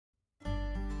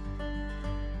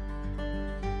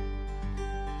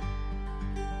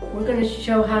we're going to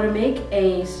show how to make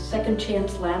a second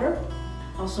chance ladder,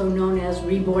 also known as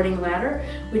reboarding ladder,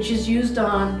 which is used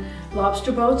on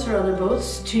lobster boats or other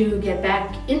boats to get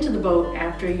back into the boat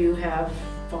after you have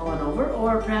fallen over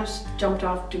or perhaps jumped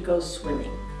off to go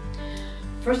swimming.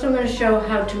 First, I'm going to show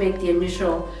how to make the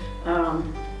initial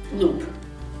loop.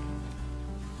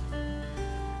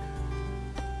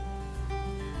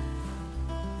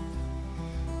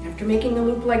 After making a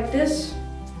loop like this,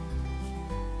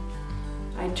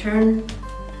 I turn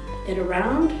it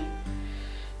around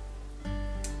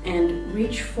and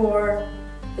reach for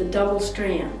the double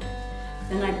strand.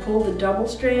 Then I pull the double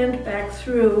strand back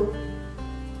through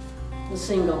the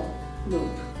single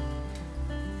loop.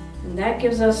 And that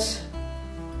gives us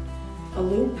a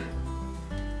loop,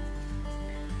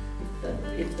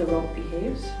 if the rope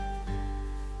behaves,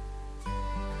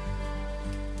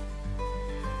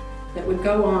 that would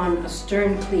go on a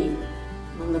stern cleat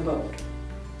on the boat.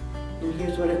 And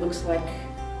here's what it looks like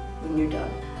when you're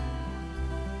done.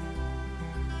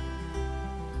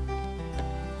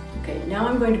 Okay, now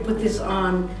I'm going to put this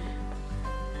on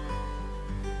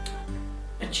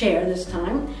a chair this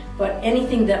time, but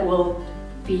anything that will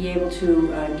be able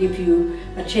to give you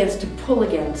a chance to pull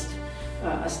against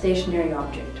a stationary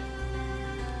object.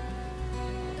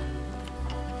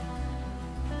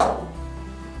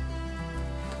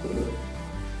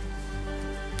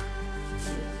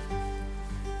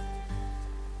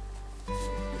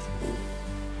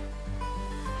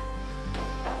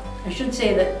 I should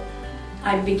say that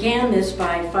I began this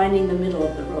by finding the middle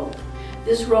of the rope.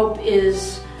 This rope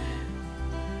is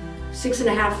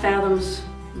 6.5 fathoms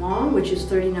long, which is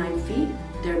 39 feet.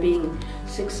 There being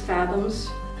 6 feet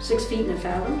and a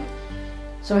fathom.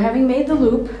 So having made the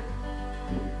loop,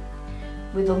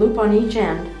 with a loop on each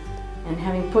end, and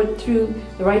having put through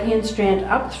the right hand strand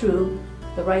up through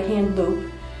the right hand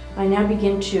loop, I now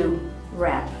begin to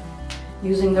wrap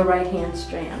using the right hand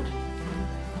strand.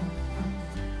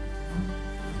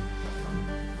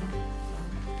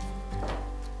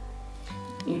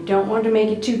 You don't want to make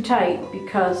it too tight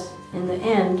because in the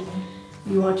end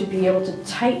you want to be able to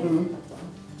tighten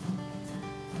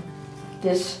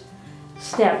this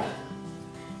step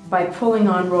by pulling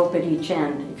on rope at each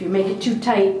end. If you make it too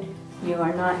tight, you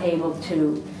are not able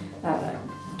to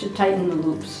tighten the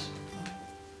loops.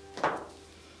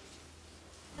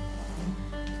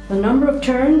 The number of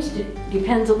turns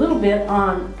depends a little bit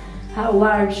on how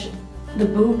large the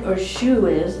boot or shoe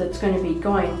is that's going to be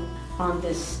going on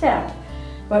this step.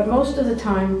 But most of the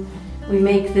time we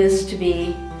make this to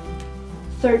be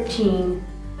 13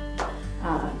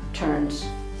 turns.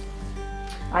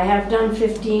 I have done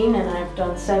 15 and I've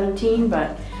done 17,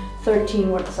 but 13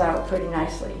 works out pretty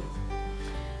nicely.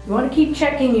 You want to keep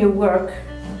checking your work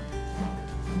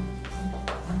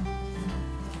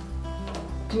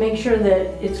to make sure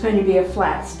that it's going to be a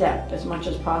flat step as much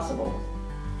as possible.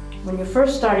 When you're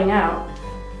first starting out,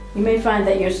 you may find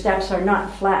that your steps are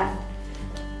not flat,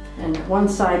 and one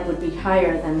side would be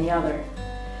higher than the other.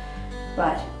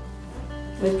 But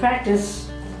with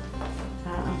practice,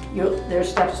 their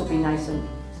steps will be nice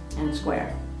and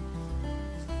square.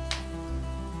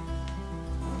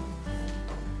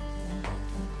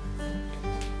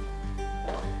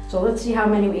 So let's see how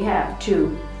many we have.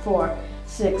 2, 4,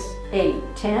 6, 8,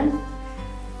 10.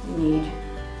 We need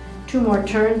 2 more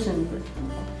turns, and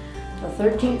the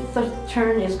 13th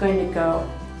turn is going to go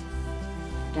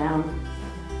down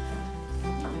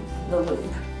the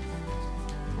loop.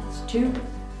 That's 2.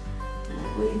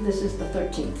 I believe this is the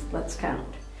 13th. Let's count.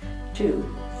 2,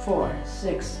 4,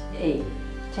 6, 8,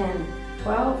 10,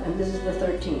 12, and this is the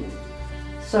 13th.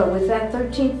 So with that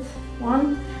 13th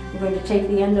one, I'm going to take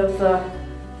the end of the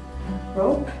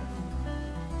rope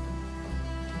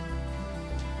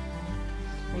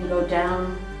and go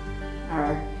down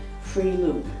our free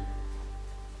loop.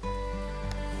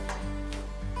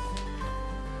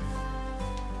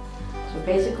 So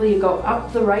basically you go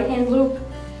up the right hand loop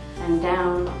and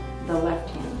down the left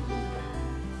hand loop.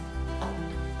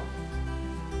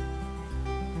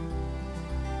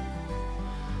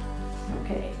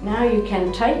 Okay, now you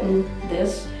can tighten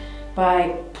this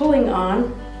by pulling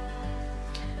on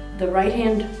the right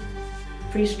hand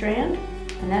free strand,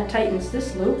 and that tightens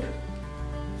this loop.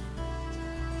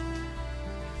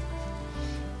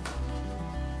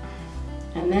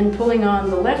 And then pulling on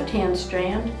the left hand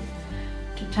strand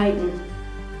to tighten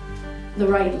the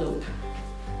right loop.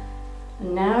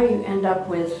 And now you end up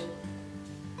with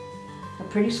a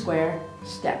pretty square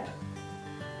step.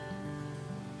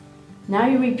 Now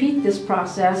you repeat this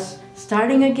process,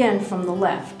 starting again from the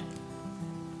left,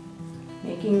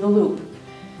 making the loop.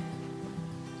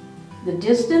 The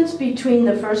distance between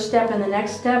the first step and the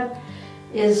next step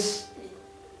is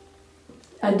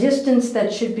a distance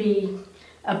that should be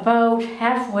about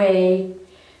halfway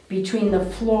between the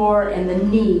floor and the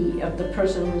knee of the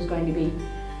person who's going to be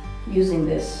using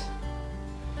this.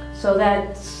 So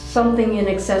that's something in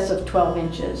excess of 12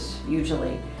 inches,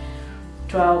 usually.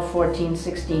 12, 14,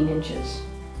 16 inches.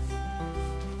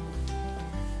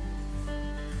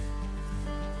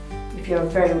 If you're a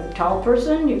very tall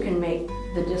person, you can make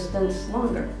the distance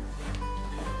longer.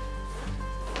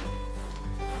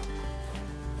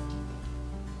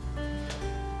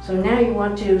 So now you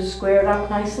want to square it up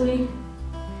nicely.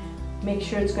 Make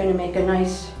sure it's going to make a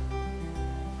nice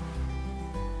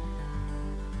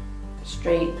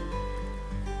straight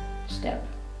step.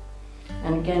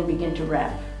 And again, begin to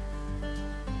wrap.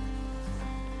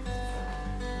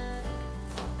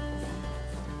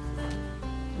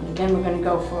 And again, we're going to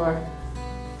go for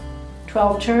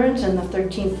 12 turns, and the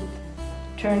 13th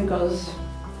turn goes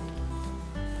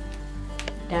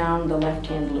down the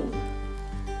left-hand loop.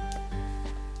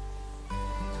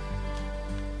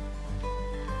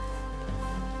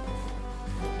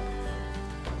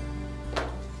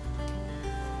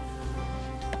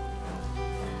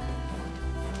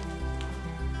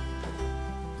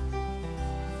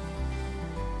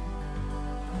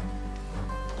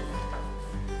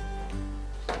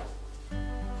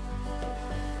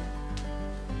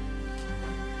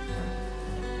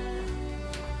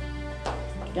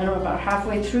 Done about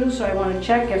halfway through, so I want to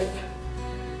check if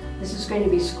this is going to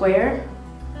be square.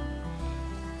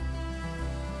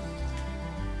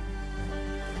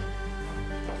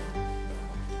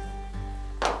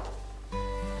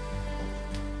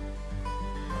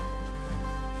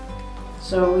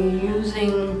 So we're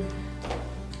using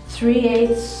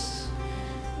 3/8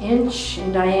 inch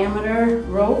in diameter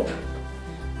rope,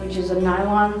 which is a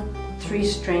nylon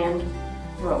 3-strand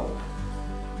rope.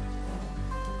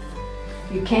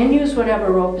 You can use whatever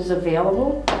rope is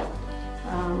available,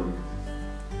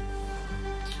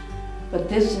 but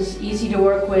this is easy to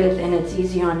work with and it's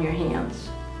easy on your hands.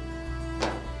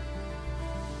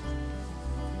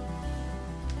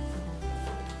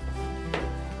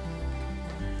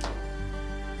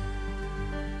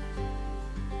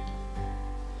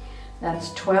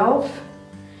 That's 12,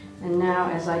 and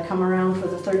now as I come around for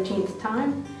the 13th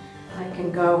time, I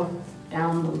can go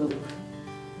down the loop.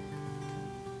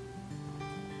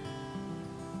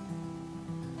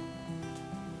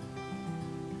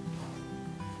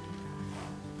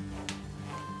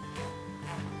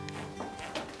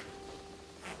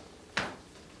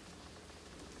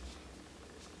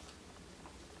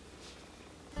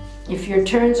 If your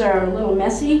turns are a little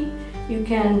messy, you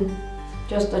can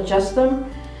just adjust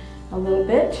them a little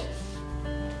bit,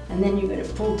 and then you're going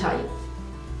to pull tight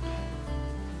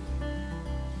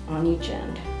on each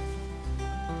end.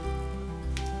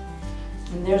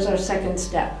 And there's our second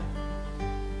step.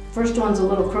 First one's a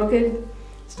little crooked,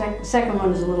 second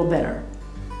one is a little better.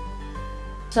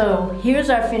 So here's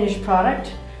our finished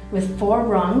product with 4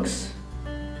 rungs.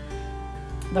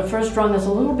 The first rung is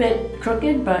a little bit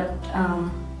crooked, but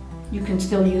you can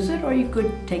still use it, or you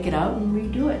could take it out and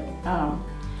redo it.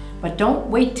 But don't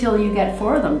wait till you get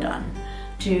 4 of them done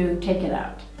to take it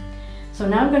out. So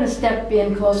now I'm going to step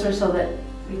in closer so that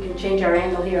we can change our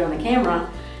angle here on the camera.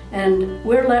 And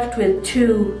we're left with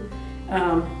 2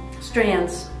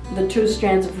 strands, the 2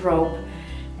 strands of rope,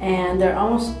 and they're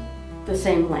almost the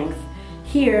same length.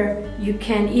 Here you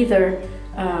can either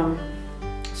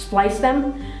splice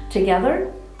them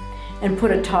together and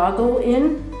put a toggle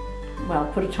in. Well,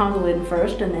 put a toggle in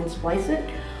first and then splice it,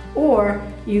 or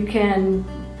you can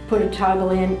put a toggle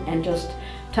in and just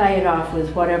tie it off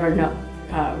with whatever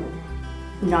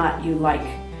knot you like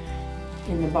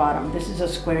in the bottom. This is a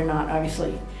square knot,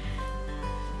 obviously.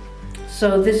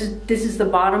 So this is the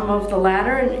bottom of the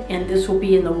ladder, and this will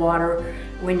be in the water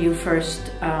when you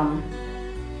first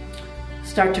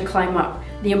start to climb up.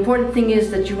 The important thing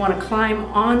is that you want to climb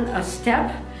on a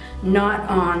step, not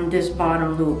on this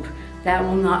bottom loop. That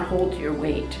will not hold your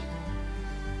weight.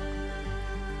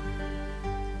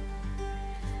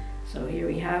 So here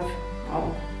we have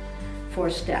all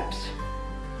 4 steps.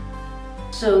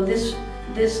 So this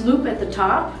loop at the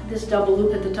top, this double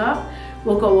loop at the top,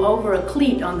 will go over a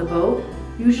cleat on the boat.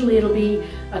 Usually it'll be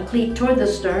a cleat toward the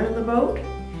stern of the boat,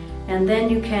 and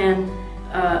then you can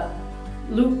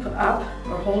loop up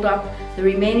or hold up the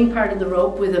remaining part of the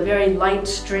rope with a very light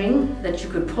string that you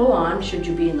could pull on should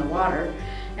you be in the water,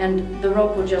 and the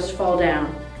rope will just fall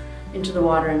down into the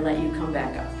water and let you come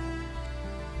back up.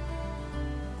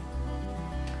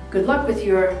 Good luck with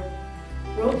your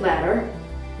rope ladder,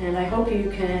 and I hope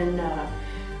you can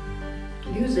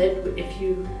use it if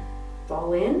you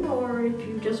fall in or if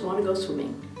you just want to go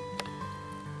swimming.